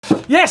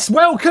Yes,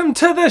 welcome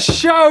to the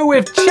show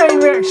with chain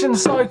reaction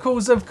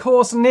cycles, of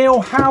course.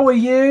 Neil, how are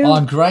you?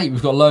 I'm great.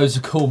 We've got loads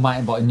of cool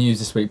mountain bike news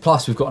this week.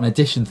 Plus, we've got an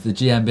addition to the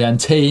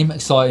GMBN team.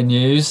 Exciting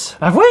news.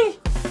 Have we?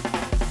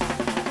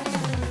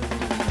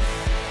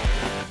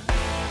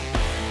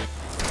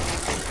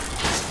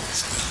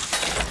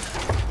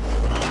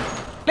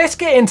 Let's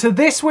get into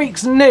this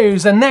week's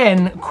news and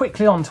then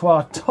quickly on to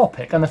our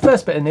topic. And the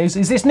first bit of news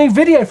is this new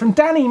video from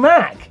Danny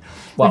Mac.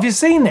 Well, have you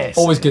seen this?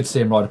 Always good to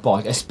see him ride a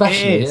bike,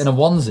 especially in a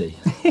onesie.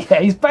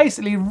 Yeah, he's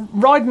basically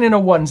riding in a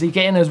onesie,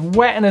 getting as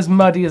wet and as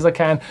muddy as I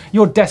can.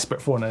 You're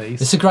desperate for one of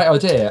these. It's a great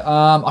idea.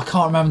 I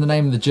can't remember the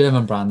name of the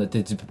German brand that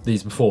did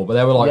these before, but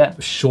they were like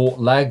short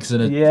legs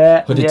and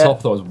a hooded top.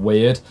 I thought it was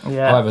weird.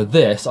 Yeah. However,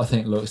 this I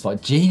think looks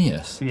like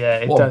genius. Yeah,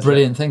 it does. What a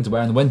brilliant thing to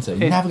wear in the winter.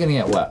 You're never going to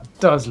get wet.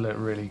 Does look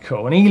really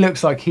cool, and he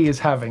looks like he is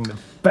having the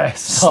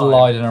best time.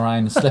 Sliding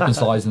around, slipping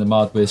slides in the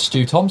mud with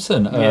Stu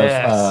Thompson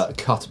of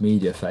Cut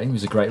Media fame.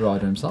 He's a great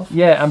rider himself.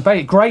 Yeah,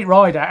 and great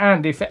rider.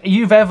 And if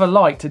you've ever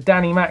liked a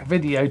Danny Mac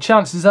video,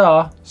 chances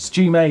are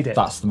Stu made it.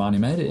 That's the man who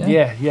made it.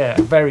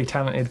 Yeah, very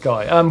talented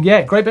guy.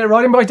 Yeah, great bit of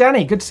riding by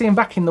Danny. Good to see him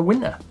back in the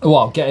winter.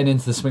 Well, getting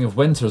into the swing of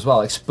winter as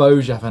well.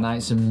 Exposure have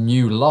announced some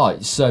new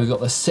lights. So we've got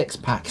the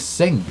 6-pack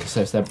Sync.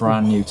 So it's their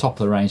brand new top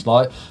of the range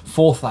light,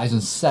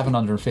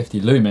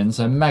 4,750 lumens,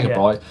 so mega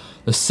bright.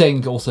 The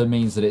Sync also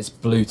means that it's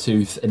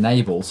Bluetooth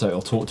enabled, so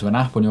it'll talk to an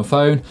app on your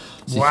phone,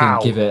 so you can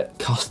give it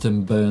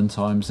custom burn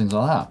times, things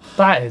like that.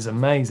 That is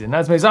amazing.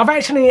 That's amazing. I've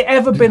actually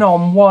ever been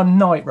on one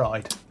night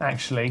ride,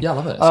 actually. Yeah,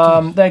 I love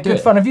it. They're good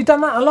fun. Have you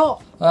done that a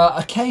lot?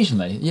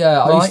 Occasionally,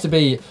 yeah. I used to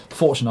be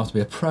fortunate enough to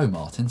be a pro,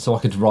 Martin, so I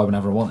could ride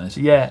whenever I wanted.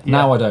 Yeah.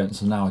 Now I don't,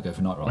 so now I go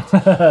for night rides.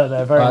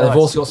 They're very nice. They've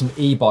also got some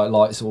e-bike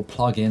lights that will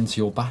plug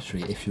into your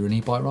battery if you're an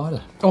e-bike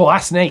rider. Oh,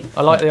 that's neat.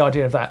 I like the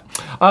idea of that.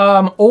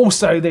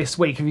 Also this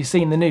week, have you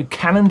seen the new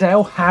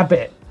Cannondale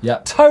Habit?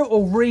 Yeah.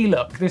 Total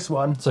relook, this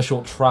one. It's a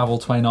short travel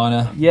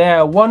 29er. Yeah,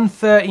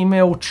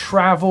 130mm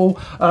travel.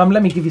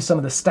 Let me give you some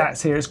of the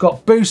stats here. It's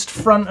got boost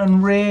front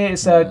and rear.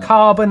 It's a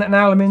carbon and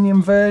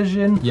aluminium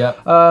version.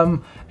 Yeah.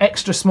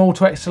 Extra small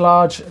to extra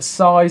large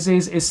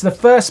sizes. It's the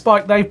first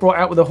bike they've brought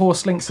out with a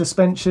horse link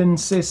suspension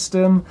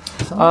system.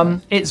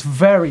 It's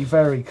very,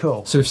 very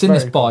cool. So we've seen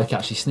this bike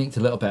actually sneaked a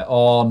little bit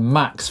on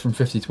Max from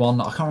 50 to 1.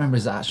 I can't remember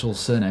his actual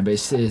surname, but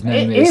his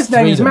name is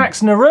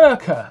Max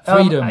Narurka.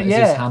 Freedom is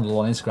his handle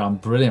on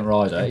Instagram. Brilliant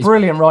rider.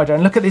 Brilliant rider.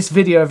 And look at this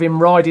video of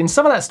him riding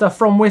some of that stuff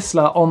from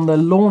Whistler on the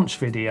launch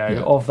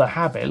video of the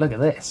Habit. Look at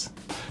this.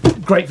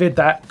 Great vid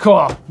that.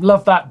 Cool.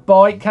 Love that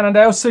bike,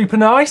 Cannondale. Super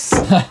nice.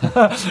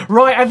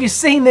 Right, have you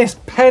seen this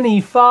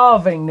penny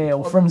farthing,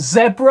 Neil, from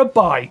Zebra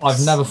Bikes?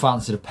 I've never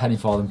fancied a penny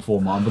farthing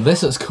before mine, but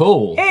this is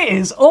cool. It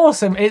is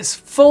awesome. It's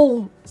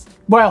full,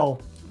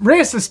 well,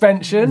 rear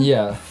suspension.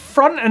 Yeah.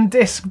 Front and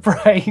disc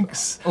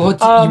brakes. Well, you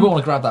wouldn't want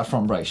to grab that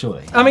front brake,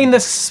 surely. I mean, the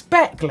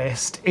spec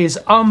list is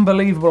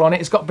unbelievable on it.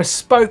 It's got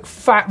bespoke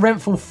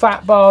Renthal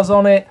fat bars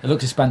on it. It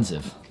looks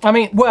expensive. I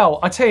mean, well,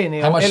 I tell you,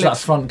 Neil. How much is that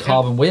front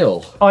carbon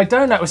wheel? I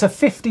don't know. It's a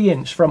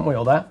 50-inch front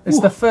wheel, that. It's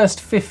the first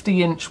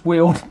 50-inch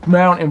wheeled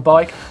mountain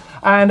bike.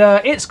 And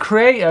its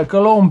creator,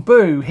 Guillaume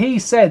Bou, he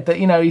said that,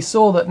 you know, he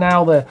saw that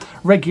now the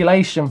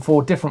regulation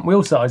for different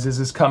wheel sizes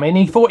has come in.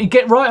 He thought he'd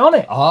get right on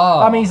it.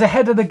 I mean, he's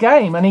ahead of the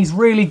game and he's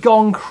really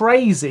gone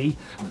crazy.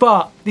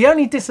 But the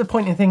only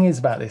disappointing thing is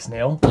about this,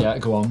 Neil. Yeah,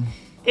 go on.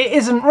 It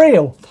isn't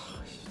real.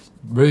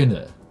 Ruined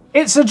it.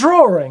 It's a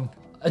drawing.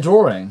 A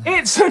drawing?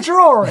 It's a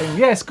drawing,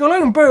 yes.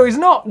 Guillaume Bou is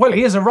not, well,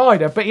 he is a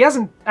rider, but he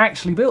hasn't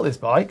actually built this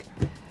bike.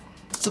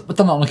 But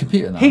done that on a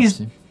computer now.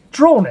 He's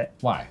drawn it.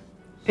 Why?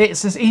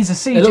 He's a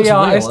CG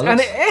artist, and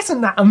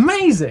isn't that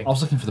amazing? I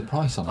was looking for the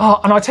price on it. Oh,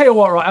 and I tell you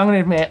what, right, I'm going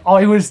to admit,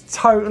 I was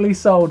totally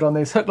sold on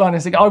this hook, line,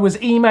 and sinker. I was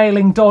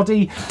emailing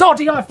Doddy,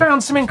 I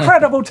found some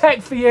incredible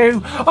tech for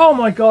you. Oh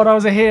my God, I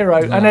was a hero.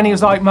 No. And then he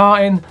was like,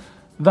 Martin,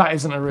 that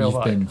isn't a real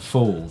bike. You've been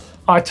fooled.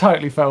 I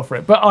totally fell for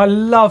it, but I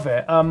love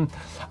it.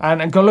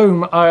 And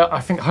Guillaume, I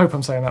hope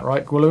I'm saying that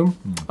right, Guillaume.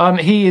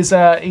 He's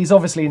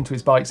obviously into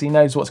his bikes. He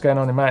knows what's going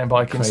on in mountain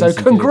biking. So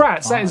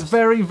congrats, that is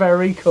very,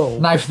 very cool.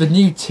 Now for the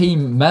new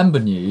team member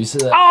news.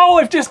 Oh,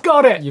 I've just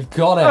got it. You've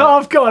got it. Oh,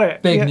 I've got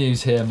it. Big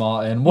news here,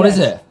 Martin. What is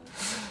it?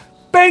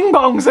 Bing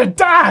Bong's a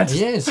dad.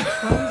 He is.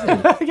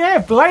 Crazy.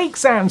 Yeah, Blake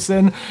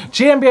Sampson,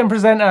 GMBN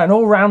presenter and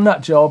all-round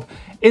nut job,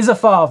 is a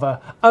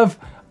father of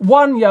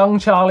one young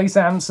Charlie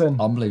Sampson.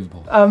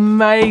 Unbelievable.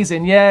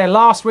 Amazing, yeah.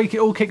 Last week it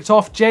all kicked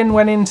off. Jen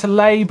went into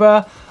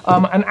labour.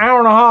 An hour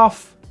and a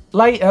half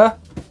later,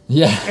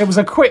 it was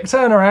a quick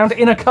turnaround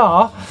in a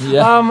car.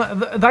 Yeah.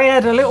 They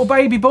had a little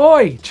baby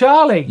boy,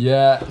 Charlie.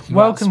 Yeah.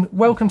 Congrats.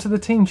 Welcome to the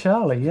team,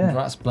 Charlie. Yeah.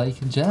 Congrats,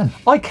 Blake and Jenn.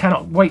 I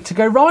cannot wait to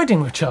go riding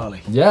with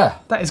Charlie. Yeah.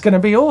 That is going to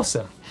be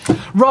awesome.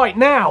 Right,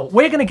 now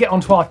we're going to get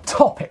onto our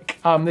topic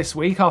this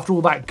week after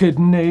all that good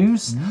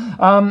news.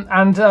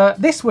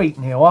 This week,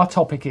 Neil, our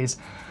topic is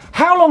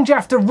how long do you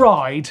have to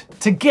ride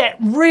to get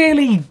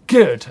really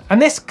good?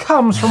 And this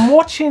comes from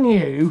watching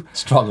you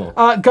struggle.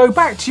 Go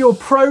back to your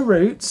pro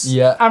roots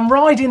and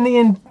ride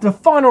in the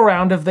final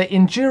round of the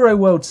Enduro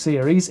World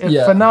Series at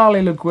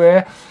Finale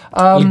Ligure.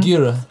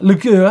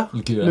 Ligure.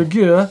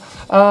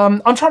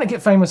 I'm trying to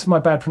get famous for my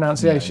bad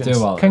pronunciations. Yeah,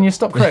 do well. Can you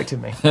stop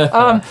correcting me?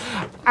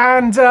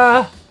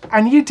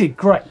 And you did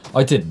great.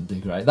 I didn't do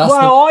great.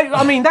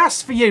 I mean,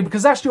 that's for you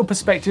because that's your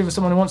perspective as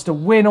someone who wants to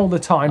win all the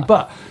time.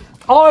 But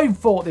I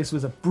thought this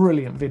was a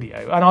brilliant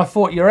video, and I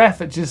thought your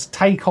effort to just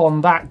take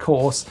on that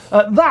course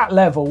at that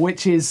level,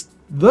 which is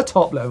the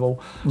top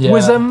level,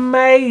 was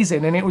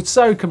amazing, and it was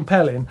so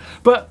compelling.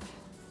 But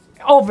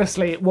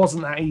obviously, it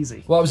wasn't that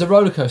easy. Well, it was a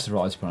roller coaster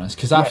ride, to be honest,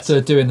 because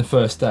after doing the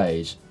first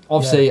stage,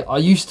 obviously, I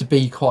used to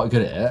be quite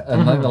good at it,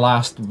 and like the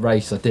last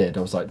race I did,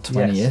 I was like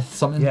 20th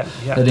something at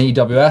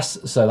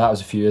EWS, so that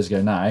was a few years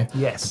ago now.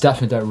 Yes.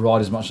 Definitely don't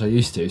ride as much as I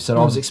used to, so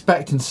I was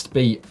expecting to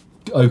be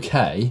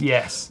okay.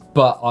 Yes.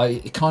 But I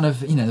kind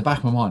of, in the back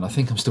of my mind, I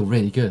think I'm still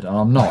really good, and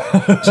I'm not.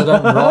 So I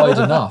don't ride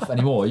enough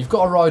anymore. You've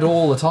got to ride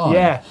all the time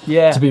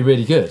to be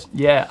really good.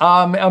 Yeah,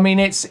 I mean,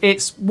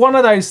 it's one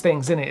of those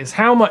things, isn't it? Is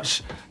how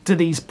much do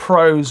these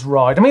pros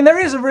ride? I mean, there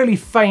is a really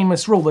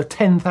famous rule, the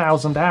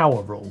 10,000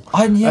 hour rule.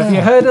 Have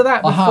you heard of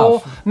that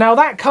before? Now,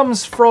 that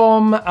comes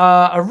from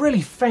a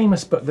really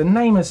famous book. The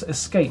name has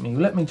escaped me.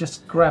 Let me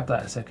just grab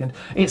that a second.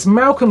 It's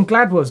Malcolm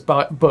Gladwell's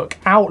book,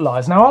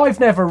 Outliers. Now,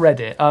 I've never read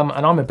it,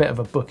 and I'm a bit of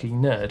a bookie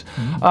nerd.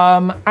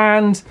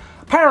 And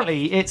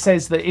apparently it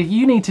says that if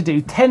you need to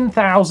do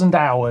 10,000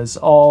 hours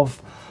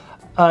of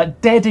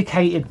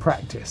dedicated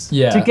practice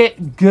to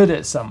get good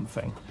at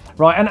something,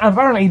 right? And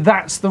apparently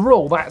that's the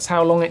rule. That's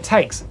how long it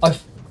takes.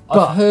 I've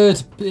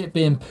heard it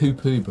being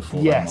poo-poo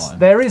before. Yes,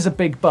 there is a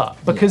big but,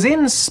 because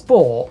in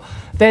sport,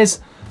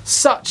 there's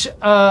such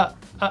a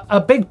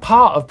big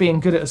part of being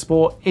good at a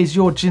sport is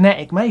your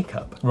genetic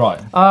makeup. Right.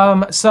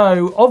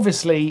 So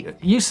obviously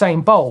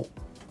Usain Bolt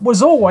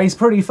was always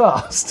pretty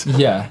fast.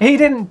 Yeah.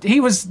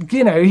 He was,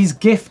 he's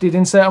gifted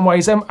in certain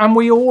ways, and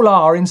we all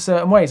are in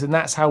certain ways, and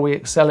that's how we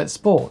excel at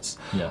sports.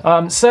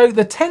 Yeah. So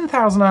the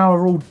 10,000 hour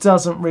rule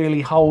doesn't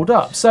really hold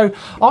up. So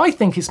I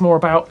think it's more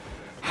about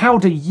how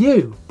do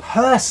you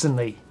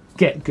personally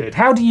get good?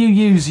 How do you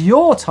use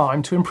your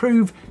time to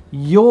improve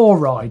your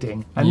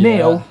riding? And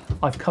Neil,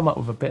 I've come up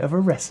with a bit of a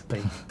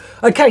recipe.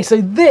 Okay, so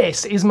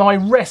this is my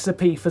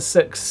recipe for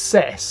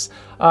success.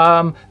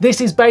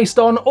 This is based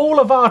on all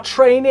of our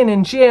training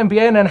in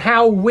GMBN and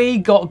how we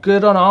got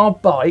good on our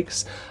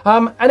bikes.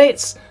 And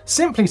it's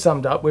simply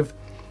summed up with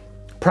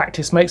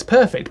practice makes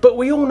perfect. But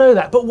we all know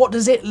that. But what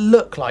does it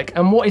look like?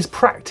 And what is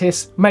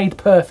practice made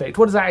perfect?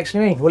 What does that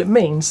actually mean? Well, it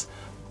means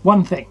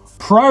one thing: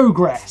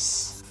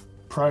 progress.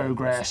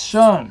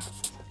 Progression.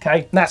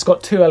 Okay, and that's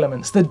got two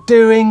elements, the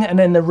doing and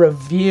then the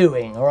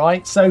reviewing, all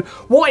right? So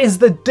what is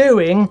the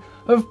doing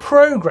of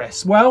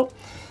progress? Well,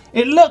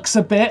 it looks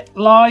a bit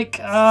like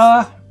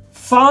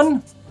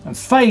fun and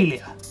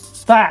failure.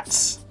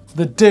 That's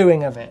the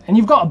doing of it. And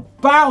you've got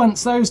to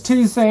balance those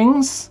two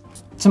things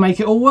to make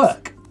it all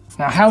work.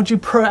 Now, how do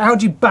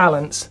you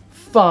balance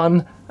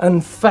fun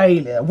and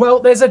failure? Well,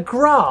 there's a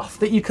graph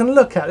that you can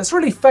look at. It's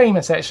really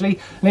famous, actually,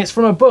 and it's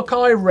from a book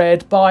I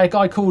read by a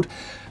guy called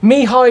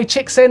Mihai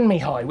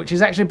Csikszentmihalyi, which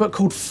is actually a book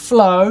called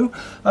Flow.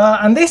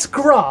 And this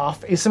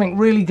graph is something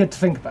really good to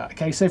think about,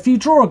 okay? So if you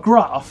draw a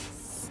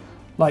graph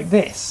like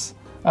this,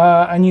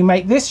 and you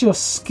make this your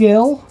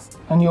skill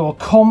and your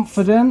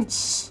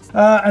confidence,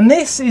 and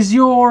this is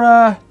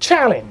your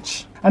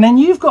challenge. And then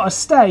you've got to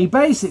stay,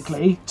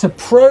 basically, to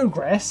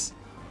progress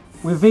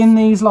within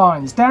these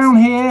lines. Down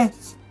here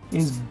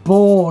is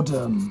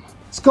boredom.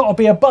 It's got to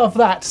be above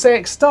that to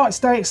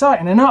stay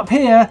exciting. And up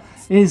here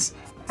is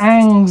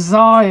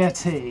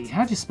anxiety.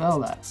 How do you spell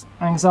that?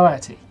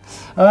 Anxiety.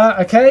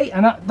 Okay,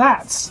 and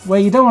that's where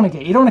you don't want to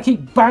get. You don't want to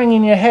keep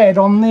banging your head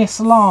on this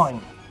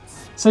line.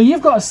 So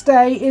you've got to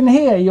stay in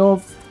here.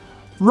 Your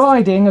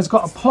riding has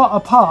got to plot a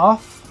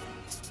path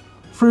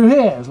through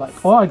here. It's like,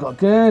 oh, I got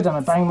good, and I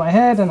banged my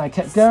head, and I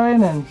kept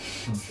going, and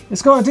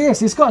it's got to do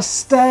this. It's got to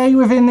stay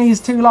within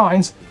these two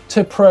lines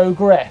to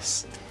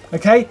progress.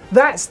 Okay,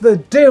 that's the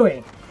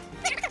doing.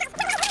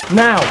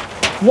 Now,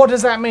 what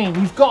does that mean?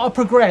 You've got to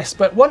progress,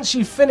 but once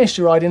you've finished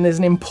your riding, there's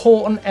an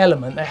important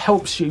element that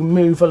helps you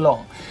move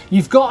along.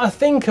 You've got to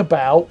think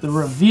about the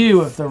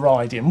review of the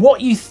riding,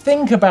 what you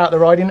think about the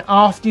riding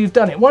after you've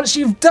done it. Once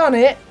you've done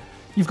it,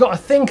 you've got to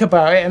think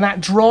about it, and that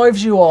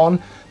drives you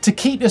on to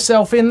keep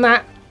yourself in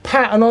that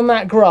pattern on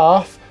that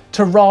graph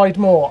to ride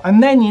more.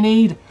 And then you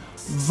need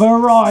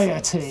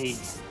variety.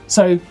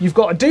 So you've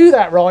got to do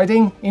that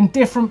riding in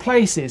different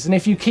places. And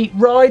if you keep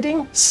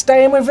riding,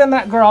 staying within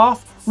that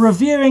graph,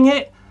 reviewing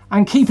it,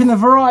 and keeping the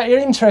variety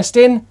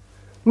interesting,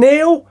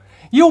 Neil,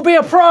 you'll be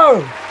a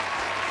pro.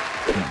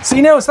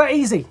 See, Neil, it's that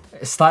easy.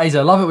 Stays.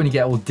 I love it when you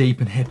get all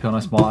deep and hippie on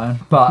us, Martyn.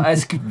 But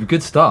it's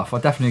good stuff. I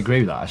definitely agree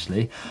with that,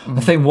 actually.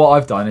 I think what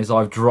I've done is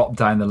I've dropped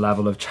down the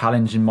level of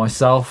challenging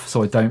myself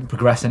so I don't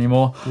progress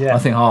anymore. I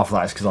think half of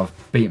that is because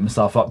I've beaten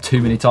myself up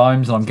too many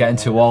times and I'm getting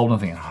too old and I'm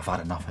thinking, oh, I've had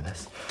enough of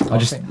this. I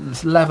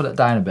just level it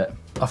down a bit.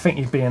 I think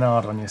you're being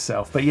hard on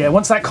yourself. But yeah,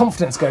 once that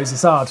confidence goes,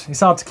 it's hard. It's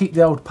hard to keep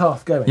the old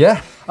path going.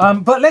 Yeah.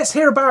 But let's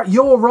hear about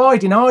your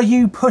riding. Are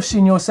you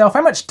pushing yourself?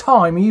 How much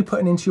time are you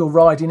putting into your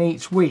riding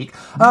each week?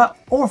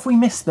 Or if we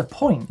miss the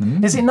point,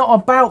 is it not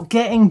about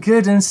getting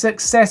good and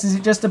success? Is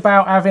it just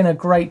about having a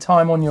great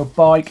time on your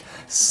bike,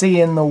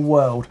 seeing the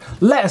world?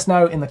 Let us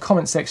know in the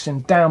comment section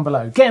down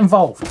below. Get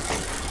involved.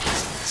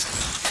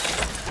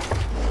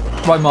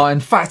 Right, Martyn,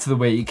 fact of the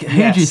week.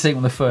 Who do you think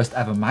were the first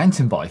ever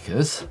mountain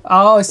bikers?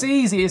 Oh, it's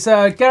easy. It's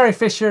Gary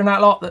Fisher and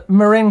that lot.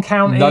 Marin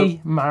County. Nope.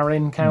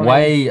 Marin County.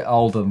 Way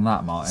older than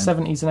that, Martyn.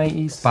 70s and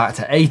 80s. Back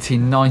to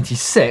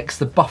 1896,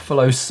 the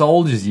Buffalo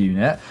Soldiers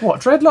Unit. What,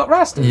 dreadlock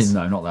rastas?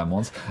 No, not them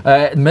ones.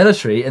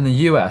 Military in the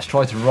US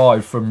tried to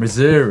ride from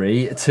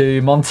Missouri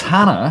to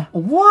Montana.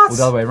 What? Or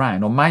the other way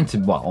around,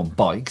 on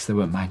bikes. They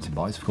weren't mountain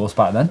bikes, of course,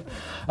 back then.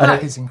 And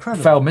that is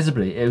incredible. Failed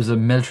miserably. It was a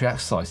military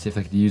exercise, see if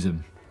they could use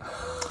them.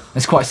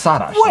 It's quite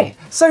sad, actually. Wait,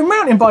 so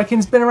mountain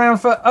biking's been around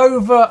for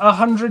over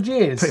 100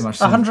 years? Pretty much.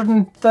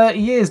 130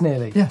 years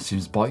nearly? Yeah, as soon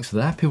as bikes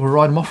were there, people were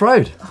riding them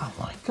off-road. Oh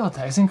my God,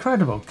 that is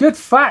incredible. Good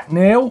fact,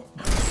 Neil.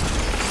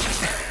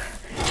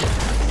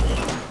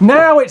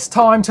 Now it's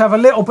time to have a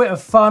little bit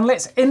of fun.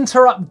 Let's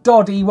interrupt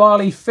Doddy while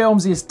he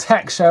films his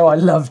tech show. I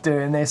love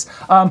doing this.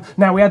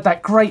 Now we had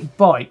that great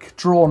bike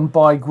drawn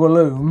by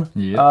Gwaloom.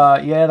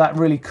 Yeah, that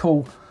really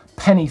cool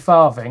penny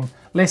farthing.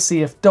 Let's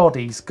see if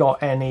Doddy's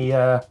got any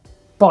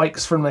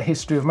bikes from the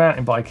history of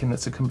mountain biking that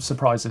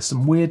surprise us,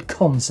 some weird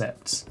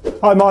concepts.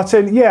 Hi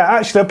Martyn, yeah,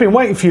 actually I've been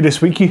waiting for you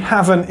this week. You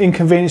haven't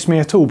inconvenienced me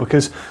at all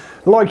because,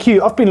 like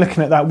you, I've been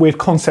looking at that weird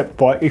concept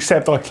bike,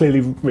 except I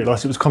clearly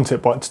realised it was a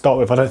concept bike to start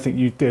with. I don't think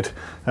you did.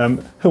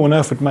 Who on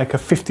earth would make a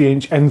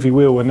 50-inch Envy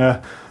wheel and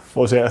what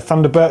was it, a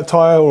Thunderbird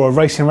tyre or a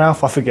Racing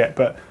Ralph? I forget,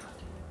 but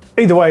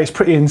either way it's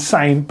pretty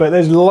insane. But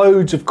there's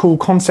loads of cool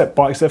concept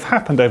bikes that have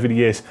happened over the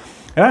years.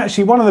 And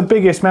actually one of the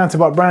biggest mountain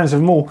bike brands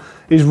of them all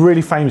is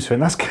really famous for it,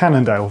 and that's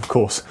Cannondale, of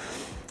course.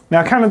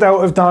 Now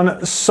Cannondale have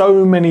done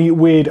so many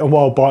weird and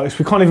wild bikes,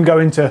 we can't even go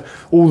into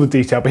all the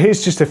detail, but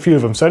here's just a few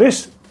of them. So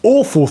this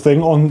awful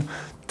thing on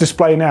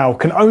display now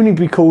can only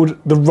be called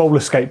the roller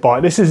skate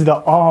bike. This is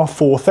the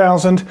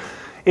R4000.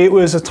 It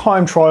was a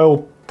time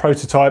trial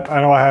prototype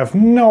and I have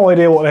no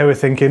idea what they were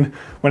thinking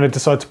when they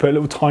decided to put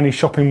little tiny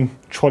shopping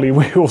trolley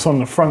wheels on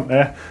the front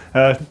there.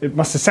 It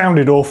must have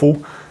sounded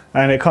awful.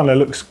 And it kind of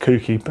looks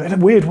kooky, but in a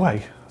weird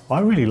way. I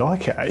really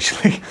like it,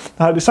 actually.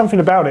 There's something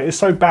about it, it's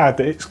so bad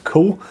that it's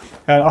cool.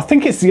 I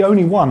think it's the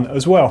only one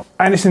as well.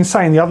 And it's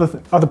insane, the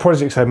other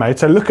projects they made.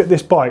 So look at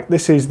this bike.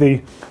 This is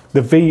the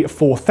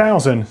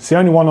V4000. It's the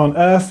only one on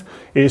Earth.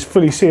 It is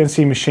fully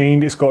CNC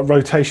machined. It's got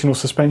rotational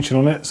suspension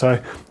on it, so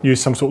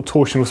use some sort of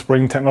torsional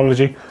spring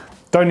technology.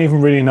 Don't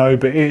even really know,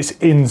 but it's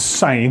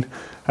insane.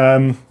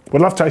 Would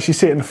love to actually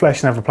see it in the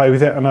flesh and have a play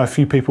with it. I know a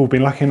few people have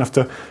been lucky enough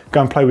to go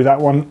and play with that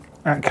one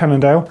at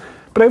Cannondale,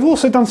 but they've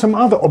also done some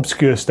other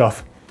obscure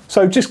stuff.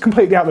 So just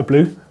completely out of the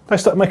blue, they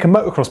started making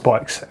motocross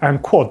bikes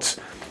and quads.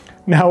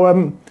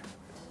 Now,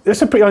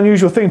 it's a pretty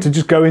unusual thing to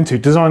just go into.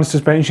 Design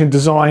suspension,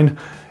 design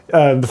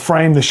the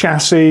frame, the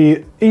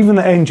chassis, even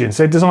the engines.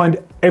 They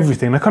designed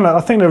everything. I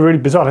think they're really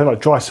bizarre. They have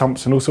like dry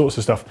sumps and all sorts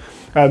of stuff.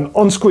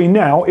 On screen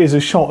now is a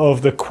shot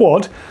of the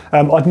quad.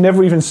 I'd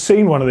never even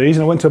seen one of these,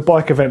 and I went to a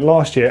bike event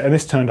last year and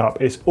this turned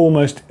up. It's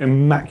almost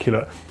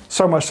immaculate.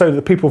 So much so that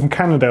the people from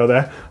Cannondale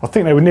there, I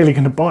think they were nearly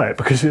going to buy it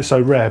because it's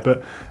so rare,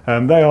 but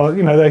they are,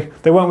 you know,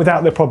 they weren't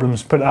without their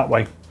problems, put it that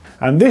way.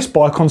 And this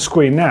bike on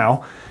screen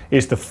now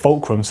is the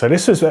Fulcrum. So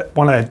this was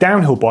one of their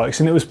downhill bikes,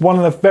 and it was one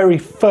of the very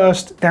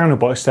first downhill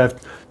bikes to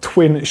have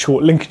twin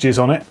short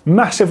linkages on it.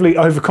 Massively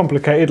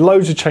overcomplicated,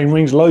 loads of chain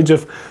rings, loads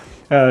of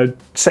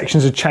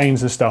sections of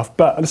chains and stuff,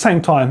 but at the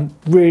same time,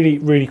 really,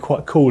 really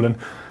quite cool. And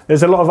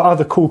there's a lot of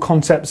other cool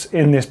concepts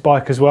in this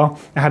bike as well.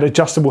 It had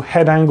adjustable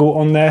head angle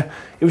on there.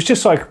 It was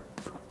just like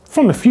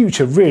from the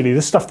future, really,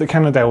 the stuff that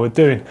Cannondale were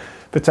doing.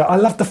 But I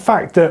love the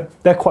fact that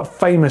they're quite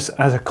famous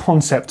as a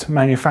concept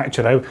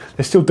manufacturer.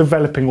 They're still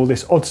developing all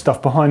this odd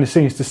stuff behind the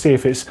scenes to see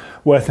if it's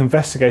worth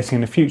investigating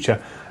in the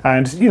future.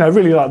 And, you know,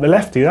 really like the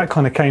Lefty, that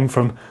kind of came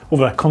from all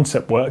that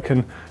concept work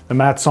and the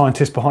mad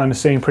scientist behind the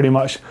scene pretty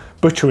much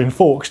butchering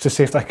forks to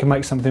see if they can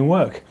make something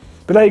work.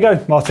 But there you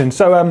go, Martyn.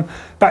 So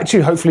back to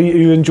you. Hopefully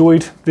you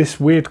enjoyed this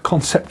weird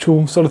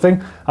conceptual sort of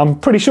thing. I'm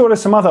pretty sure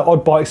there's some other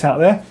odd bikes out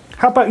there.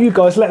 How about you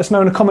guys? Let us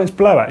know in the comments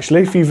below,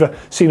 actually. If you've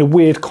seen a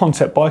weird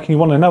concept bike and you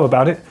want to know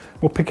about it,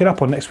 we'll pick it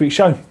up on next week's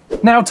show.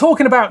 Now,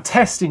 talking about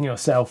testing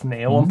yourself,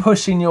 Neil, and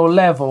pushing your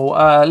level,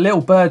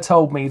 Little Bird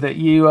told me that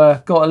you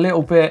got a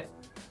little bit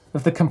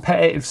of the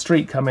competitive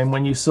streak coming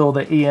when you saw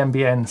the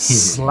EMBN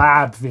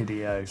slab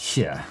video.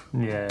 Yeah.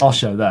 Yeah. I'll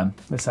show them.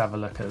 Let's have a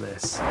look at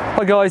this.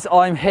 Hi guys,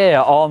 I'm here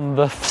on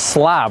the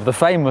slab, the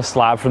famous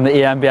slab from the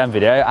EMBN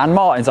video, and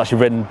Martyn's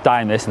actually ridden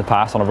down this in the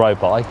past on a road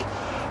bike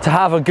to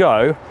have a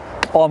go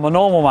on my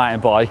normal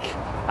mountain bike,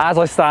 as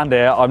I stand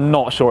here, I'm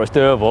not sure it's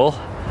doable.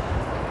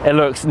 It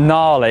looks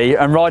gnarly,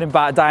 and riding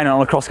back down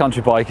on a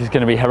cross-country bike is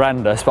going to be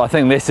horrendous, but I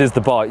think this is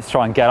the bike to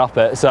try and get up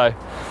it. So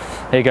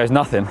here goes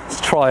nothing. Let's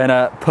try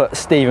and put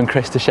Steve and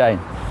Chris to shame.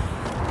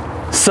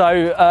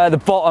 So the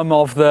bottom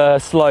of the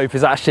slope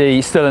is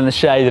actually still in the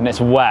shade and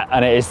it's wet,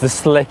 and it is the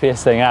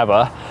slippiest thing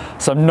ever.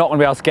 So I'm not going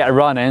to be able to get a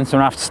run in, so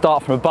I'm going to have to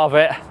start from above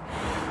it,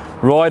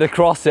 ride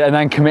across it, and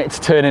then commit to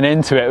turning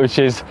into it, which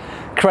is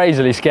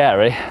crazily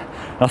scary.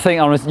 And I think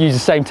I'm going to use the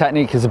same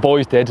technique as the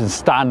boys did and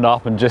stand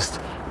up and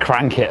just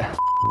crank it.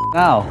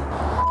 Now,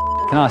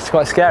 it's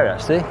quite scary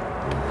actually.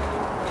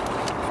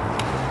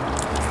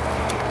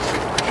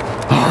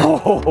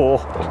 Oh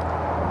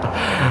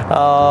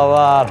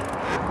man.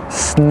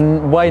 It's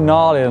way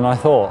gnarlier than I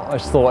thought. I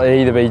just thought it'd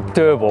either be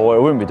doable or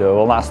it wouldn't be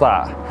doable, and that's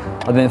that.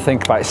 I didn't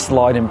think about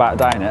sliding back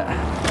down it.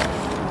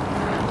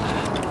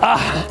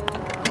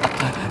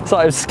 So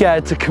I was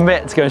scared to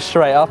commit to going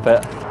straight up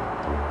it.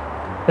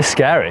 It's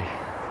scary.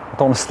 I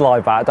don't want to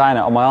slide back down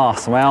it on my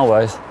arse and my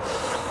elbows.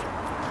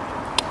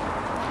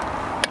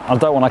 I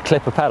don't want to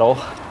clip a pedal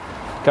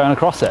going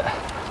across it.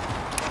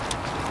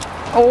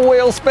 Oh,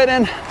 wheel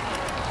spinning.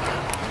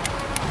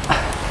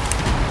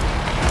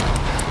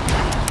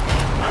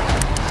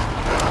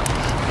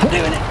 I'm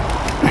doing it.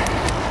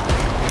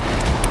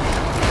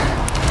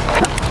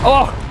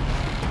 Oh!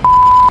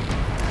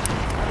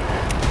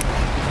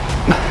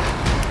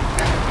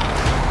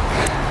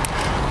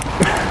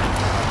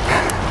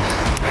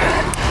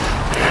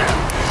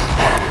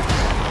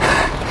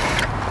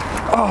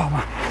 Oh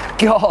my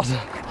God.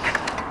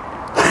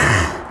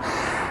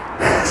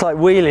 It's like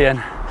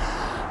wheeling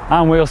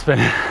and wheel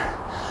spinning.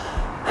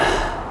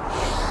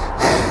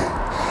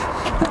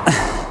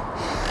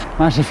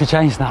 Imagine if you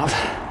changed that.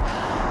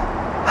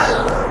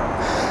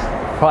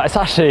 Right, it's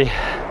actually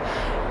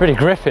really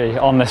grippy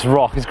on this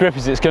rock, as grippy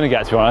as it's going to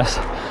get, to be honest.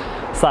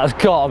 So that's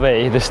got to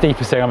be the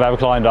steepest thing I've ever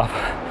climbed up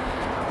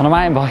on a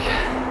mountain bike.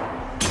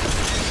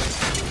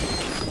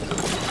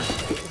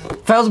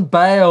 Fails and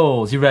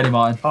bails. You ready,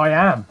 Martyn? I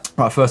am.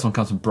 Right, first one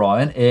comes from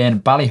Brian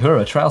in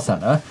Ballyhura Trail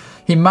Centre.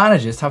 He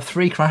manages to have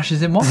 3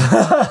 crashes in one.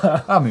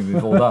 I mean,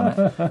 we've all done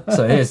it.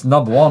 So here's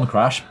number 1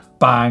 crash.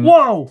 Bang.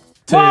 Whoa!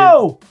 2.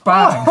 Whoa!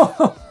 Bang.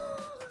 Oh.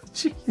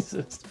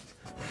 Jesus.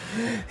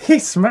 He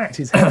smacked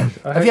his head.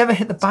 Have you ever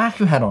hit the back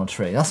of your head on a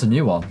tree? That's a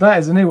new one. That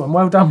is a new one.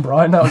 Well done,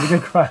 Brian. That was a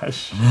good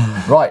crash.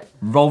 Right,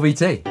 roll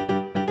VT.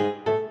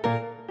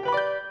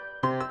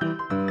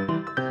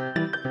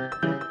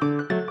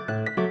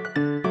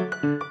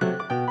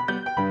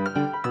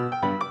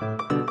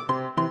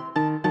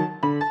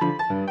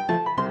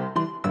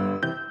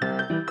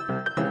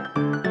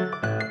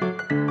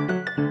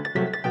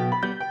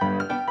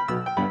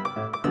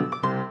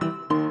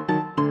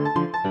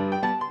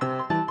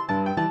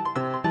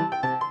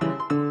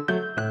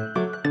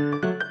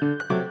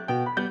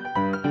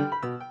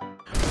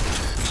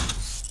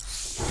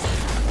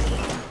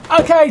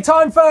 Okay,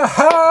 time for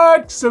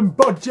hacks and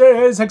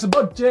bodges, hacks and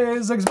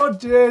bodges, hacks and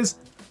bodges.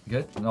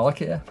 Good, I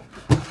like it, yeah.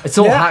 It's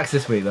all hacks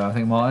this week though, I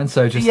think, Martyn,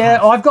 so just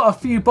Yeah, I've got a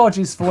few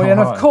bodges for you, and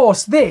of Alright.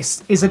 course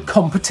this is a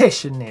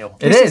competition, Neil.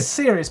 It This is. is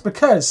serious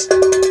because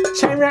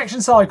Chain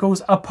Reaction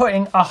Cycles are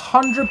putting a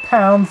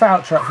 £100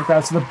 voucher up for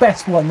grabs for the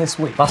best one this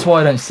week. That's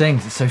why I don't sing,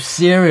 'cause it's so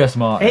serious,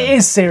 Martyn. It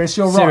is serious,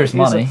 you're Serious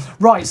right. money.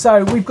 Right,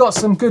 so we've got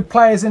some good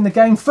players in the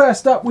game.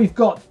 First up, we've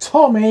got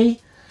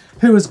Tommy,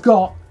 who has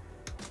got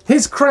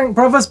his Crank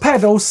Brothers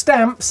pedals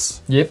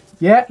stamps. Yep.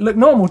 Yeah, look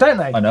normal, don't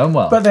they? I know them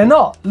well. But they're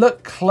not.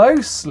 Look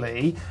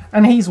closely,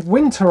 and he's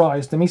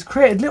winterized them. He's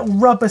created little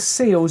rubber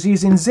seals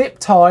using zip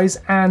ties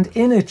and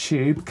inner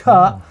tube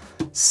cut,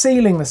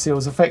 sealing the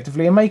seals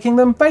effectively and making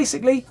them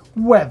basically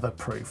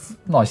weatherproof.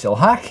 Nice little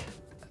hack.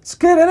 It's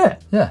good, isn't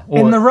it? Yeah.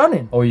 In the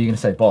running. Or are you going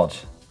to say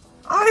bodge?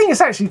 I think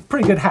it's actually a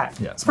pretty good hack.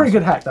 Yeah, it's a pretty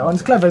good hack though, and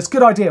it's clever. It's a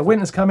good idea.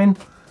 Winter's coming.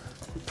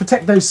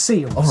 Protect those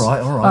seals. All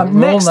right, all right. We all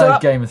Next know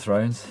up, Game of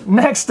Thrones.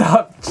 Next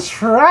up,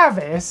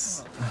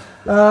 Travis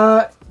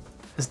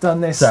has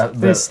done this. So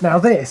Now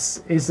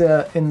this is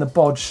in the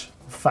bodge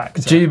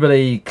factor.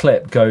 Jubilee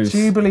clip goes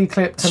Jubilee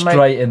clip to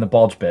straight in the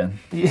bodge bin.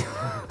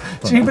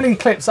 Jubilee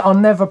clips are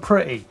never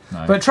pretty.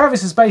 No. But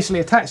Travis has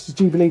basically attached a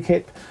Jubilee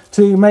clip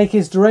to make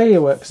his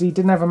derailleur work because he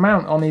didn't have a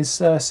mount on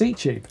his seat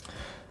tube.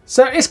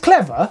 So it's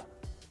clever,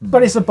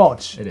 but it's a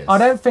bodge. It is.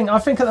 I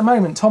think at the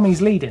moment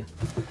Tommy's leading.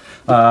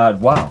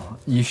 Wow,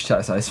 you should check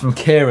this out. It's from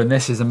Kieran.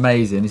 This is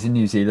amazing. He's in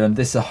New Zealand.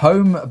 This is a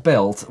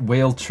home-built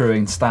wheel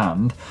truing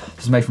stand.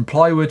 This is made from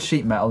plywood,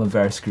 sheet metal, and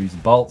various screws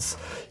and bolts.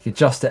 You can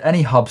adjust it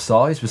any hub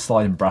size with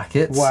sliding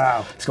brackets.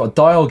 Wow. It's got a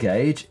dial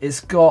gauge.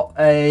 It's got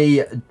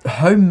a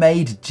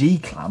homemade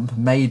G-clamp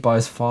made by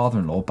his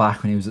father-in-law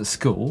back when he was at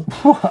school.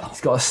 Wow.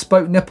 It's got a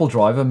spoke nipple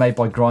driver made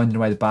by grinding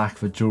away the back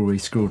of a jewellery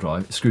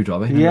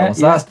screwdriver. Yeah,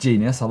 So that's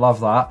genius. I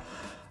love that.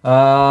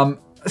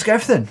 Let's go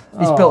everything.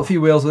 He's built a few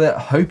wheels with it.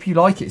 Hope you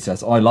like it, he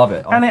says. I love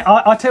it. And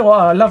I tell you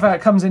what, I love how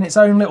it comes in its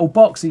own little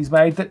box he's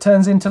made that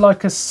turns into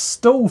like a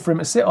stool for him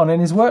to sit on in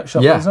his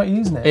workshop. Yeah. He's not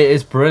using it. It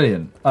is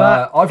brilliant.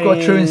 That I've got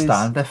a truing is-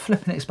 stand. They're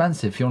flipping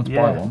expensive if you want to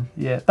buy one.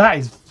 Yeah, that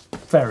is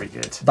Very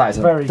good. That is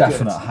a very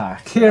definite good.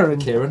 hack. Kieran,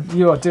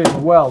 you are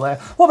doing well there.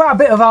 What about a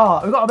bit of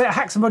art? We've got a bit of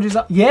hacks and budgets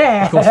up.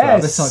 Yeah. Of course we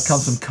have. This one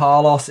comes from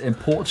Carlos in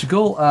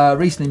Portugal.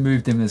 Recently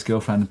moved in with his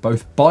girlfriend,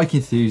 both bike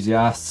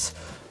enthusiasts,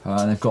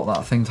 and they've got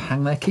that thing to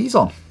hang their keys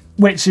on.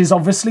 Which is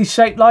obviously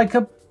shaped like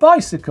a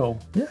bicycle.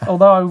 Yeah.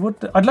 Although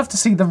I'd love to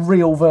see the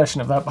real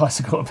version of that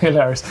bicycle. It'd be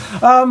hilarious.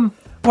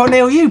 Well,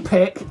 Neil, you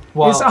pick.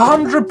 It's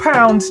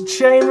 £100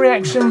 chain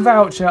reaction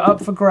voucher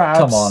up for grabs.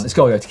 Come on, it's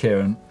got to go to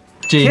Kieran.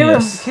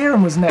 Genius.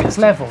 Kieran was next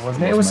level,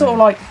 wasn't it? It was sort of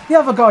like the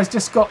other guys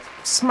just got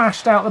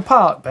smashed out the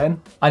park, Ben.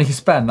 And you can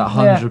spend that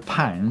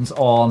 £100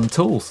 on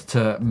tools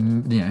to,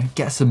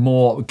 get some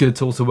more good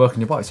tools to work on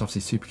your bike. It's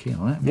obviously super keen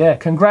on it. Yeah,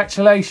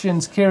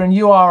 congratulations, Kieran.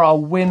 You are our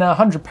winner.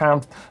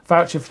 £100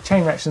 voucher for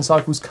chain reaction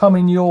cycles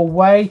coming your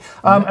way.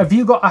 Have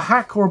you got a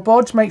hack or a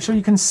bodge? Make sure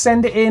you can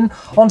send it in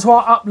onto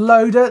our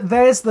uploader.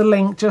 There's the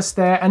link just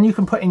there, and you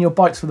can put in your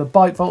bikes for the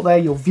Bike Vault there,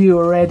 your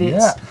viewer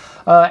edits. Yeah.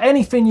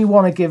 Anything you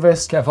want to give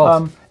us,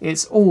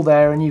 it's all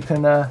there, and you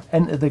can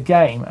enter the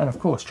game and, of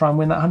course, try and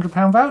win that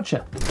 £100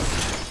 voucher.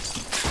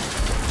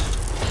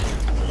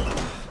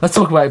 Let's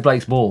talk about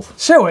Blake's balls.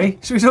 Shall we?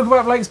 Should we talk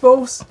about Blake's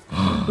balls?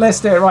 Let's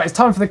do it. Right, it's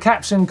time for the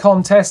caption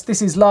contest.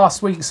 This is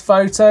last week's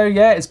photo.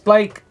 Yeah, it's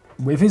Blake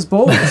with his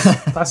balls.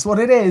 That's what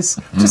it is.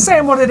 Just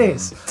saying what it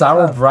is.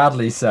 Daryl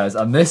Bradley says,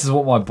 and this is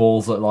what my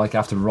balls look like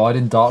after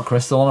riding Dark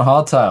Crystal on a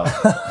hardtail.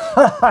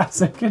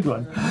 That's a good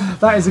one.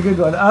 That is a good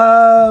one.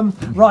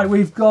 Right,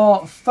 we've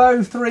got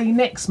Faux3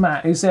 Nix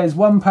Matt, who says,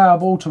 one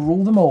Powerball to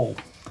rule them all.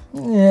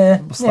 Yeah.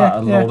 What's that,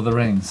 a Lord of the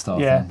Rings stuff?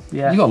 Yeah.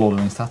 You got a Lord of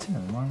the Rings tattoo,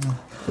 haven't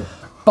you?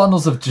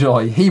 Bundles of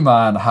Joy.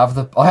 He-Man, I have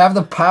the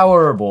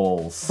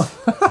Powerballs.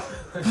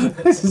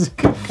 This is a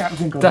good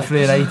captain.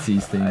 Definitely an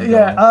 80s theme.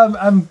 Yeah,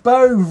 and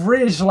Bo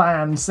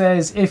Rijland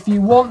says, if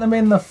you want them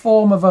in the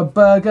form of a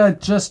burger,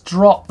 just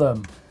drop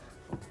them.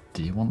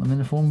 Do you want them in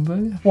the form of a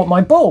burger? What,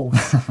 my balls?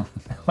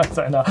 I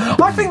don't know.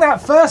 I think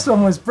that first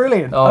one was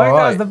brilliant. I think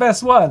that was the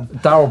best one.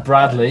 Daryl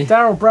Bradley.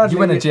 You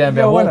win a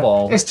GMBN water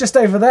ball. It's just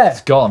over there.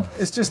 It's gone.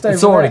 It's just over there.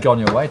 It's already gone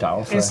your way,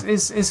 Daryl. So.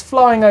 It's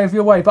flying over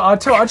your way. But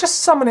I'll just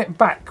summon it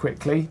back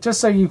quickly, just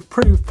so you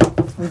prove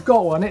we've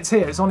got one. It's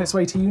here. It's on its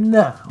way to you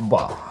now.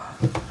 Wow.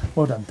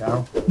 Well done,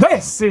 Daryl.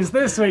 This is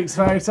this week's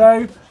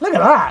photo. Look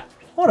at that.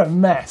 What a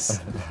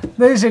mess.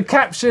 There's your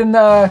caption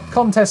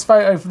contest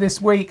photo for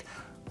this week.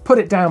 Put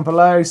it down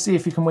below. See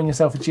if you can win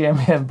yourself a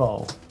GMBN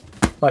bowl.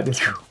 Like this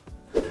one.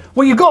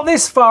 Well, you got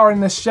this far in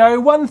the show.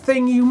 One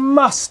thing you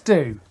must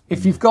do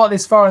if you've got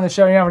this far in the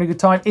show and you're having a good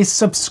time is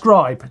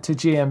subscribe to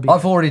GMBN.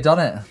 I've already done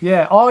it.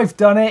 Yeah, I've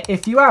done it.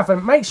 If you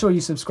haven't, make sure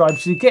you subscribe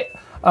so you get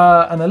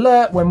an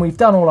alert when we've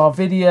done all our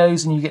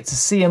videos and you get to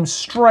see them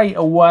straight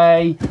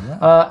away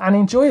and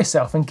enjoy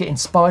yourself and get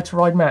inspired to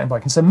ride mountain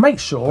biking. So make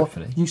sure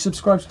you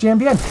subscribe to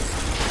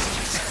GMBN.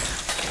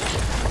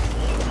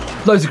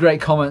 Loads of great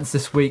comments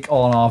this week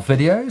on our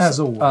videos. As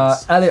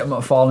always. Elliot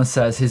McFarlane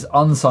says his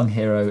unsung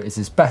hero is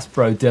his best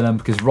bro Dylan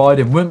because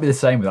riding wouldn't be the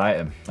same without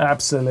him.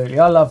 Absolutely.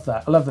 I love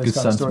that. I love those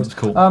kind of stories.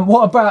 Cool.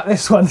 What about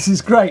this one? This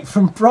is great.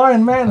 From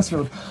Brian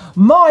Mansfield.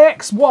 My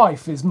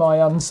ex-wife is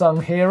my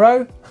unsung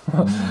hero.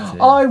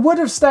 I would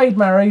have stayed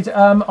married.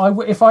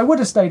 If I would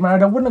have stayed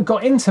married, I wouldn't have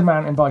got into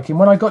mountain biking.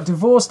 When I got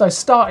divorced, I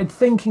started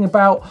thinking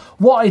about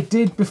what I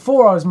did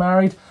before I was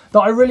married that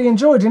I really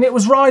enjoyed, and it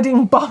was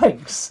riding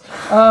bikes.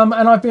 And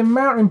I've been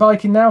mountain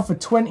biking now for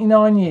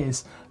 29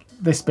 years.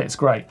 This bit's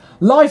great.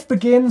 Life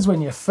begins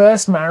when your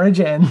first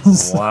marriage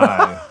ends.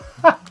 Wow.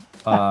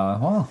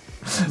 Wow.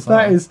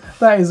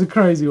 That is a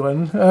crazy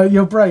one.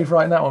 You're brave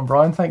writing that one,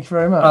 Brian. Thank you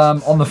very much.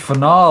 On the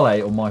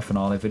finale, or my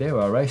finale video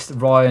where I raced,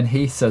 Ryan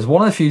Heath says,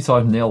 one of the few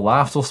times Neil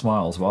laughs or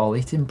smiles while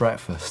eating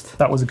breakfast.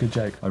 That was a good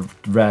joke. I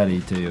rarely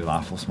do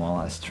laugh or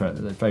smile. That's true.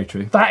 That's very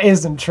true. That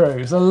isn't true.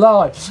 It's a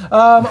lie.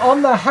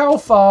 On the how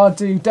far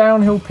do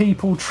downhill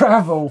people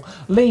travel?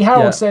 Lee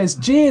Howard says,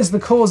 G is the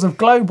cause of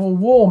global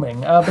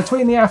warming.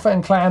 Between the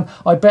Atherton clan,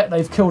 I bet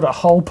they've killed a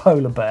whole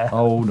polar bear.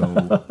 Oh,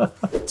 no.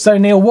 So,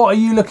 Neil, what are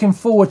you looking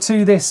forward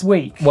to this week?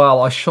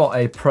 Well, I shot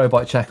a pro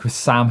bike check with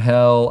Sam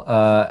Hill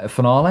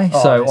finale.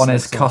 So on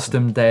his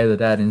custom Day of the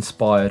Dead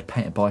inspired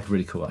painted bike,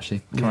 really cool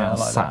actually. Coming out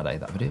on Saturday,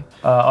 that video.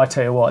 I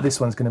tell you what, this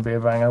one's going to be a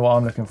banger. What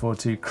I'm looking forward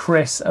to,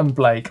 Chris and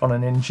Blake on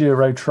an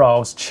Enduro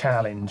Trials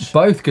challenge.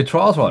 Both good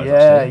trials riders,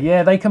 actually.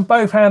 Yeah, they can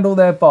both handle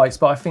their bikes,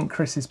 but I think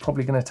Chris is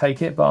probably going to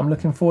take it, but I'm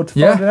looking forward to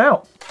finding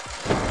out.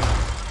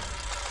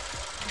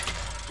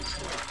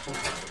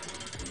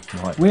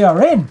 Right. We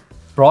are in.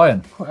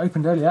 Brian. Oh, it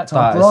opened early that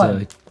time.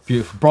 Brian.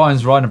 Beautiful.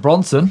 Brian's riding a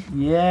Bronson.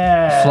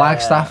 Yeah.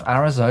 Flagstaff,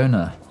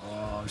 Arizona.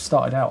 Oh, we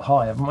started out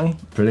high, haven't we?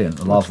 Brilliant.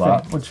 I love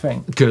that. What do you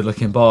think? Good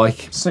looking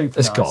bike. Super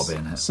It's nice. got to be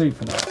in it.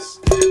 Super nice.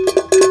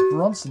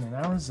 Bronson in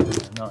Arizona.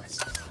 Nice.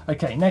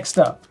 Okay, next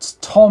up, it's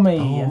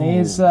Tommy and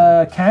his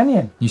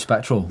Canyon. New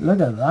Spectral.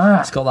 Look at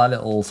that. It's got that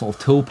little sort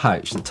of tool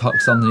pouch that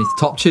tucks underneath the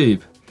top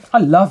tube. I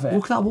love it.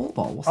 Look at that water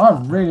bottle. What's I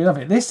that? really love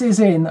it. This is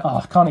in,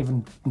 I can't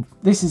even,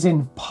 this is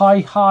in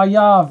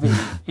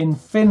Pyhäjärvi in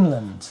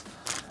Finland.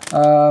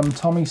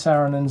 Tommy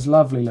Saranen's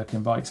lovely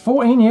looking bike. He's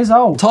 14 years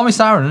old. Tommy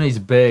Saranen, he's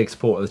a big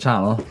supporter of the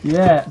channel.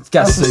 Yeah.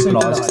 Gets super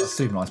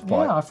nice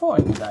bike. Yeah, I thought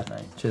I knew that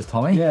name. Cheers,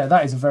 Tommy. Yeah,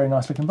 that is a very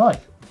nice looking bike.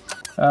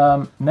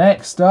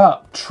 Next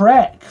up,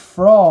 Trek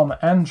from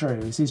Andrew.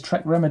 This is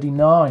Trek Remedy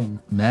 9.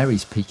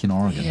 Mary's Peak in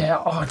Oregon. Yeah,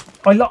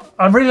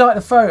 I really like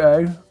the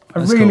photo.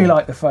 That's really cool.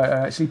 like the photo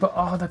actually, but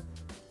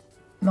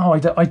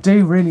I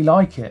do really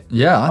like it.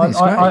 Yeah, I think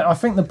it's great. I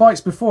think the bikes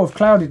before have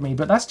clouded me,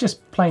 but that's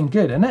just plain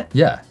good, isn't it?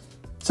 Yeah.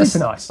 Super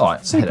nice. All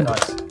right, super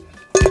nice.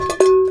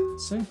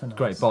 Super nice.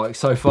 Great bike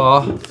so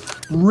far.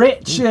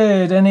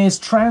 Richard and his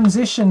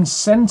Transition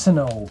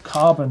Sentinel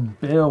carbon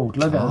build.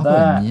 Look at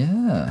that.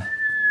 Yeah.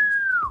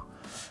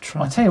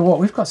 I tell you what,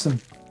 we've got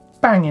some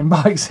banging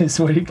bikes this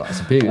week.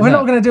 That's a beauty, We're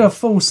not going to do a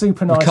full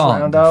super nice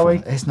round, are we?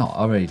 It's not.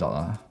 I really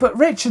like that. But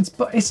Richard's,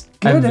 it's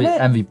good, isn't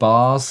it? Envy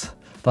bars.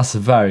 That's a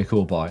very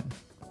cool bike.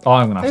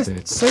 I'm going to have to.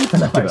 It's super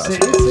nice.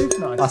 It is super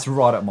nice. That's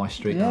right up my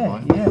street now,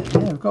 mate. Yeah.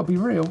 We've got to be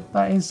real.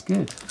 That is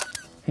good.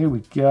 Here we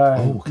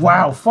go. Oh,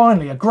 wow,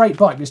 finally a great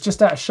bike. It's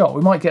just out of shot.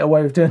 We might get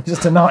away with doing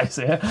just a nice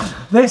here.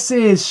 This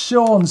is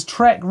Sean's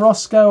Trek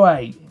Roscoe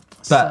 8.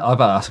 I bet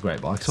that's a great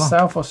bike as well.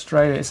 South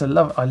Australia.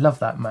 I love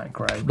that matte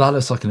grey. That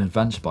looks like an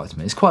adventure bike to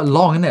me. It's quite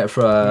long, isn't it,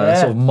 for a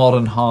sort of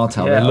modern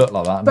hardtail? Yeah. They look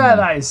like that. Bet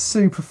that is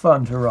super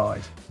fun to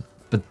ride.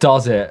 But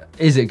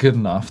is it good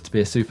enough to be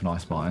a super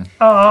nice bike?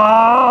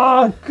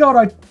 Oh,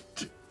 God,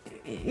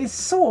 it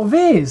sort of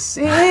is.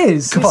 It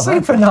is. It's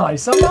super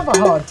nice. I love a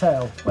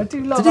hardtail. I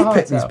do love a hardtail. Did you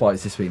pick these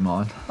bikes this week,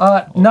 Martyn?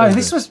 No,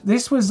 this was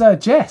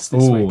Jess this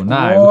week. Oh,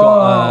 no. We've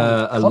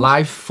got a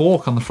live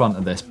fork on the front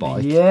of this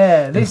bike.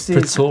 Yeah, this is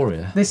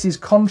Pretoria. This is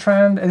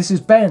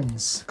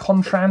Ben's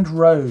Contrand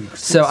Rogue.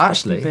 So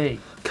actually,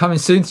 coming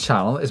soon to the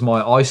channel is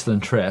my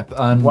Iceland trip,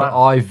 and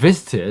I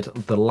visited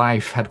the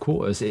Life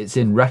headquarters. It's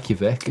in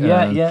Reykjavik.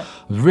 Yeah. I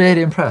was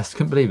really impressed.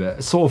 Couldn't believe it.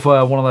 It's sort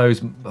of one of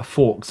those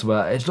forks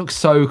where it looks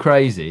so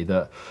crazy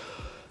that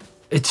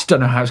I just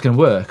don't know how it's going to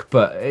work,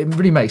 but it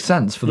really makes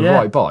sense for the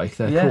right bike.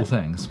 They're cool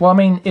things. Well, I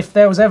mean, if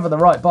there was ever the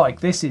right bike,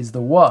 this is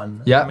the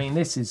one. Yeah. I mean,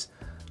 this is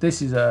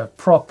a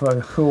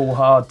proper cool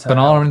hardtail.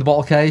 Banana in the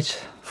bottle cage.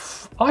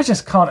 I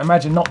just can't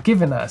imagine not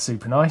giving that a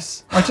super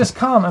nice. I just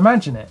can't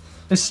imagine it.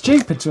 It's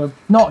stupid to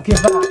not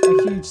give that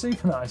a huge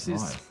super nice.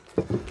 It's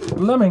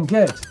blooming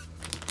good.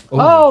 Ooh.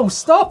 Oh,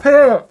 stop it!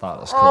 That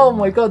was cool, oh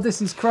my God, this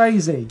is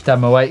crazy.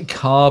 Demo 8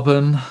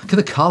 carbon. Look at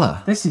the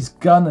colour. This is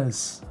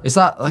Gunners. Is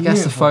that, I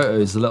guess the photo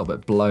is a little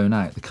bit blown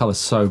out. The colour's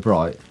so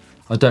bright.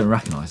 I don't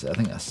recognise it. I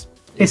think that's...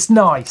 It's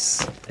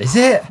nice. Is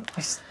it?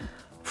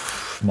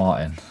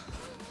 Martyn.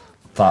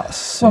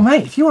 That's... Well,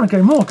 mate, if you want to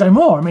go more, go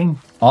more. I mean...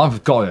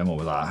 I've got to go more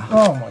with that.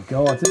 Oh my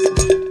God.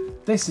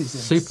 This is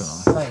super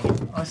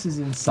insane. nice. This is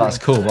insane. That's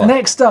cool. But...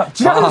 Next up,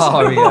 Joseph. Oh,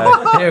 here we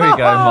go. Here we go,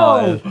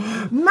 Martyn.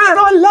 Man,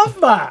 I love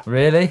that.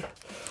 Really?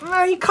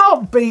 Man, you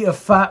can't beat a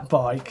fat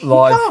bike. You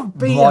can't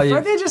beat a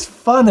fat. They're just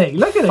funny.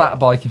 Look at it. Fat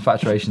bike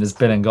infatuation has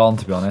been and gone,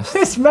 to be honest.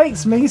 This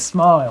makes me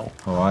smile.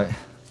 All right.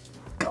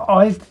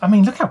 I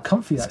mean, look how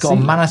comfy that is. It's got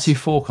a Manitou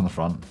fork on the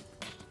front.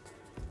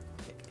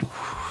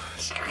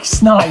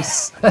 It's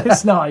nice.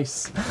 It's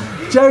nice.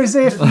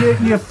 Joseph,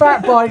 your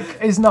fat bike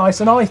is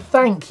nice, and I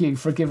thank you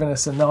for giving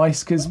us a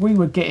nice, because we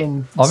were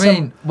getting...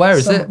 where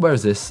is it? Where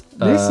is this?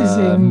 This is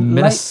in...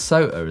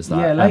 Minnesota, is that?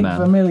 Yeah, Lake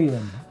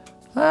Vermilion.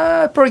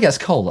 Probably gets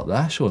cold up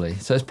there, surely.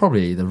 So it's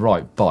probably the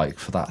right bike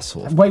for that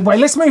sort of... Wait,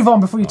 let's move on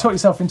before you talk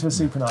yourself into a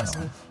super nice.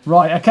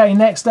 Right, okay,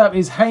 next up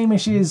is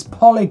Hamish's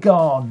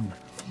Polygon.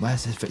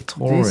 Where's this?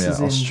 Victoria,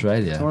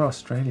 Australia. Victoria,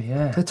 Australia,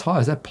 yeah. The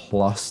tyres, they're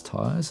plus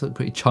tyres. They look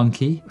pretty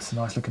chunky. It's a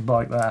nice looking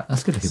bike, that.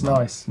 That's good looking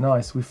bike.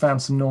 Nice. We found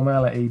some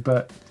normality,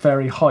 but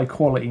very high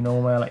quality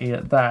normality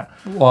at that.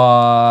 Well,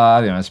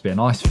 I think that's a bit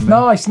nice for me.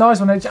 Nice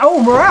one. Oh,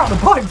 and we're out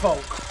the bike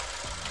vault.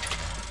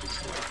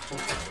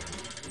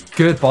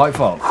 Good bike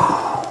vault.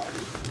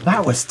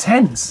 That was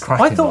tense.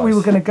 Cracking I thought we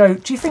were going to go...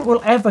 Do you think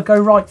we'll ever go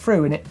right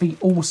through and it be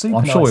all super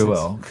I'm sure nices? we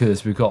will,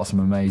 because we've got some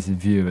amazing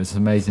viewers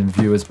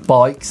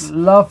bikes.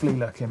 Lovely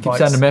looking bikes.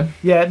 Keep sending them in.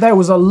 Yeah, there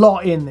was a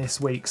lot in this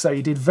week, so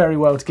you did very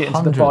well to get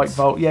into the bike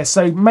vault. Yeah,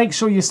 so make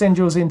sure you send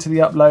yours into the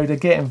uploader,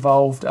 get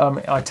involved.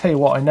 I tell you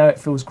what, I know it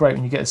feels great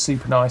when you get a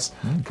super nice,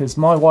 because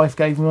my wife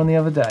gave me one the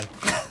other day.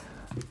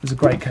 It was a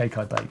great cake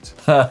I baked.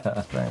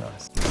 Very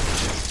nice.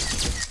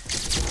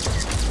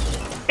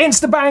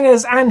 Insta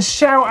bangers and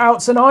shout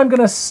outs, and I'm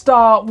going to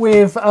start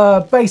with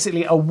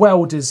basically a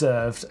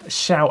well-deserved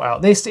shout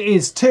out. This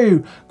is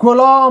to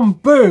Ghulam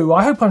Boo.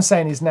 I hope I'm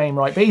saying his name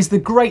right, but he's the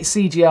great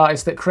CG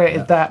artist that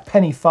created that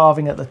penny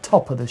farthing at the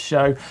top of the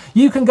show.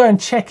 You can go and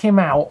check him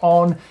out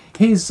on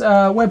his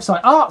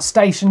website,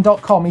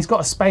 artstation.com. He's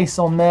got a space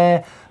on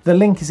there. The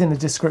link is in the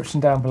description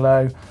down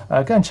below.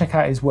 Go and check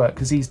out his work,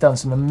 because he's done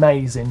some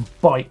amazing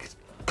bike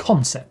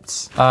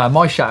concepts.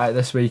 My shout out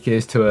this week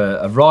is to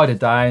a rider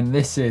down.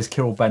 This is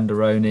Kirill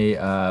Benderoni,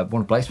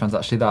 one of Blake's fans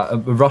actually, a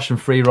Russian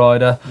free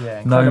rider,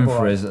 known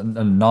for his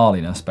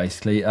gnarliness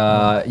basically.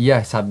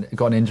 He's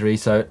got an injury,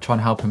 so try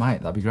and help him out,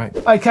 that'd be great.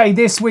 Okay,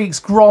 this week's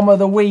Grom of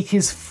the Week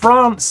is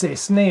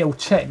Francis. Neil,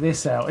 check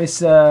this out. It's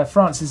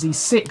Francis, he's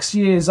 6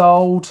 years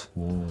old.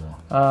 Ooh.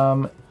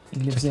 He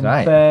lives in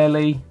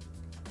Burley.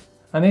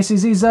 And this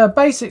is his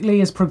basically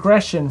his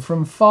progression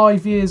from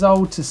 5 years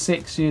old to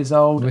 6 years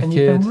old. Wicked. And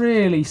you can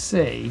really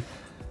see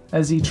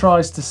as he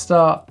tries to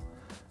start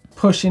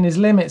pushing his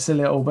limits a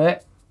little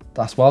bit.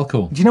 That's well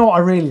cool. Do you know what I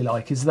really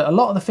like is that a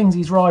lot of the things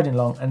he's riding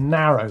along are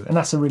narrow, and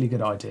that's a really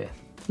good idea.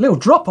 Little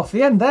drop off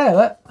the end there,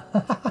 look.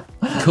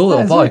 Cool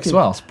little bike as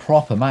well. It's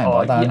proper mountain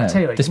like that, yeah,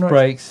 isn't it? What, Disc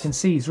brakes. You can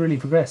see he's really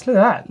progressed. Look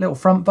at that little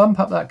front bump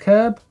up that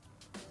curb.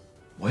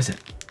 What is it?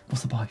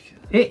 What's the bike?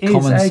 It is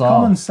a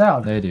common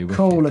sound. They do.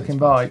 Cool looking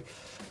bike.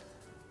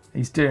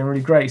 He's doing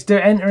really great. He's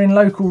entering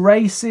local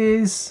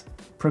races,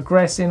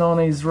 progressing on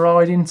his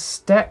riding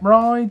step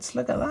rides.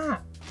 Look at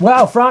that.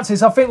 Well,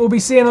 Francis, I think we'll be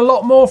seeing a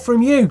lot more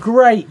from you.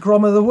 Great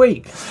Grom of the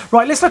Week.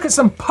 Right, let's look at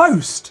some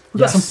post.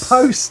 We've got some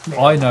post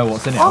now. I know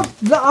what's in it.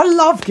 I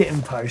love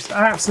getting post.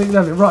 I absolutely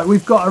love it. Right,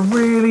 we've got a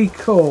really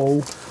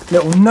cool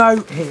little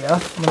note here.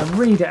 I'm going to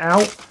read it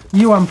out.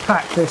 You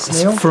unpack this,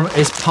 Neil.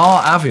 It's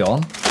part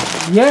Avion.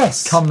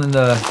 Yes. Coming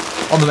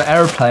on the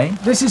aeroplane.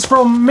 This is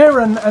from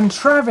Mirren and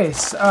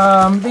Travis.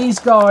 These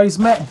guys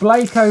met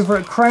Blake over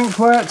at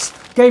Crankworks,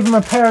 gave him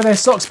a pair of their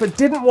socks, but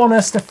didn't want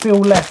us to feel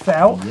left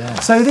out.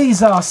 Yes. So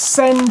these are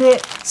send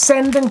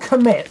and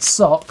commit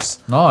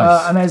socks.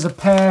 Nice. And there's a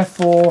pair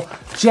for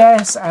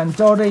Jess and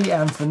Doddy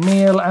and for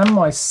Neil and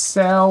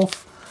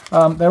myself.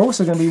 They're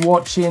also going to be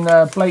watching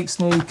Blake's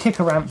new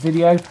kicker ramp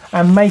video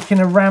and making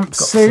a ramp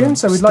soon.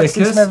 So we'd like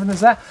to see some evidence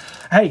of that.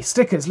 Hey,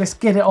 stickers! Let's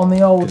get it on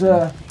the old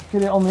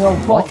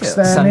box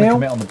there, Send Neil. a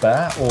commit on the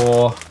bear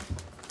or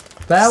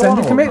bear Send one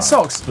a or commit no?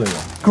 socks. Blue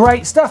one.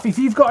 Great stuff. If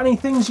you've got any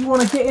things you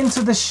want to get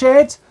into the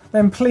shed,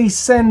 then please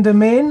send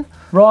them in.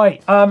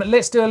 Right,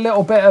 let's do a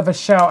little bit of a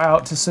shout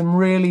out to some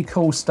really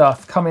cool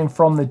stuff coming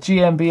from the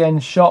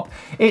GMBN shop.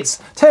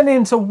 It's turning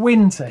into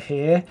winter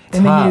here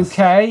in the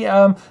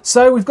UK.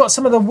 So we've got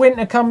some of the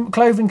winter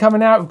clothing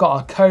coming out. We've got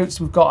our coats,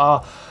 we've got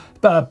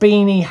our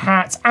beanie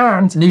hats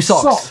and new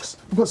socks.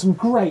 We've got some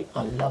great,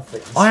 I love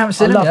these. I haven't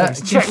seen them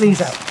yet. Check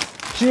these out.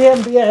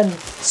 GMBN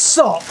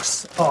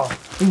socks. Oh,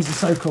 these are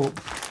so cool.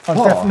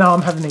 No,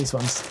 I'm having these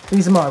ones.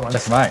 These are my ones.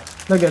 Check them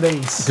out. Look at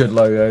these. Good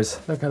logos.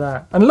 Look at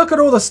that. And look at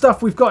all the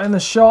stuff we've got in the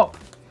shop.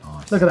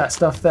 Nice. Look at that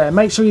stuff there.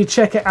 Make sure you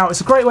check it out.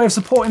 It's a great way of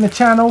supporting the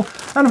channel.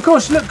 And of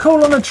course, you look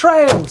cool on the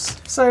trails.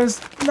 So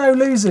there's no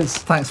losers.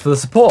 Thanks for the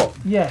support.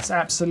 Yes,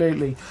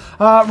 absolutely.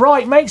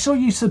 Right, make sure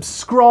you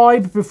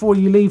subscribe before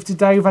you leave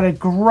today. We've had a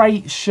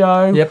great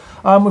show. Yep.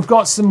 We've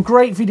got some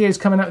great videos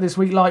coming up this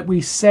week, like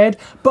we said.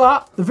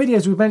 But the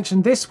videos we've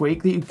mentioned this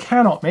week that you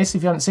cannot miss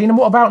if you haven't seen them.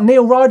 What about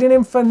Neil riding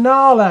in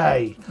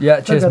finale?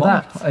 Yeah, cheers, Look Mom.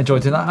 at that. I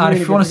enjoyed doing that. Really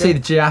And if you want to see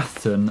video. the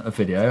Giathan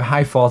video,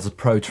 how far does a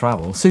pro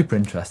travel? Super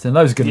interesting.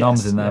 Loads of good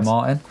numbers in there,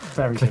 Martin.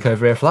 Very Click good.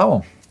 over here for that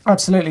one.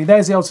 Absolutely.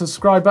 There's the old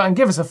subscribe button.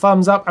 Give us a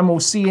thumbs up and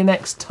we'll see you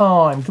next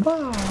time.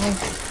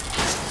 Goodbye.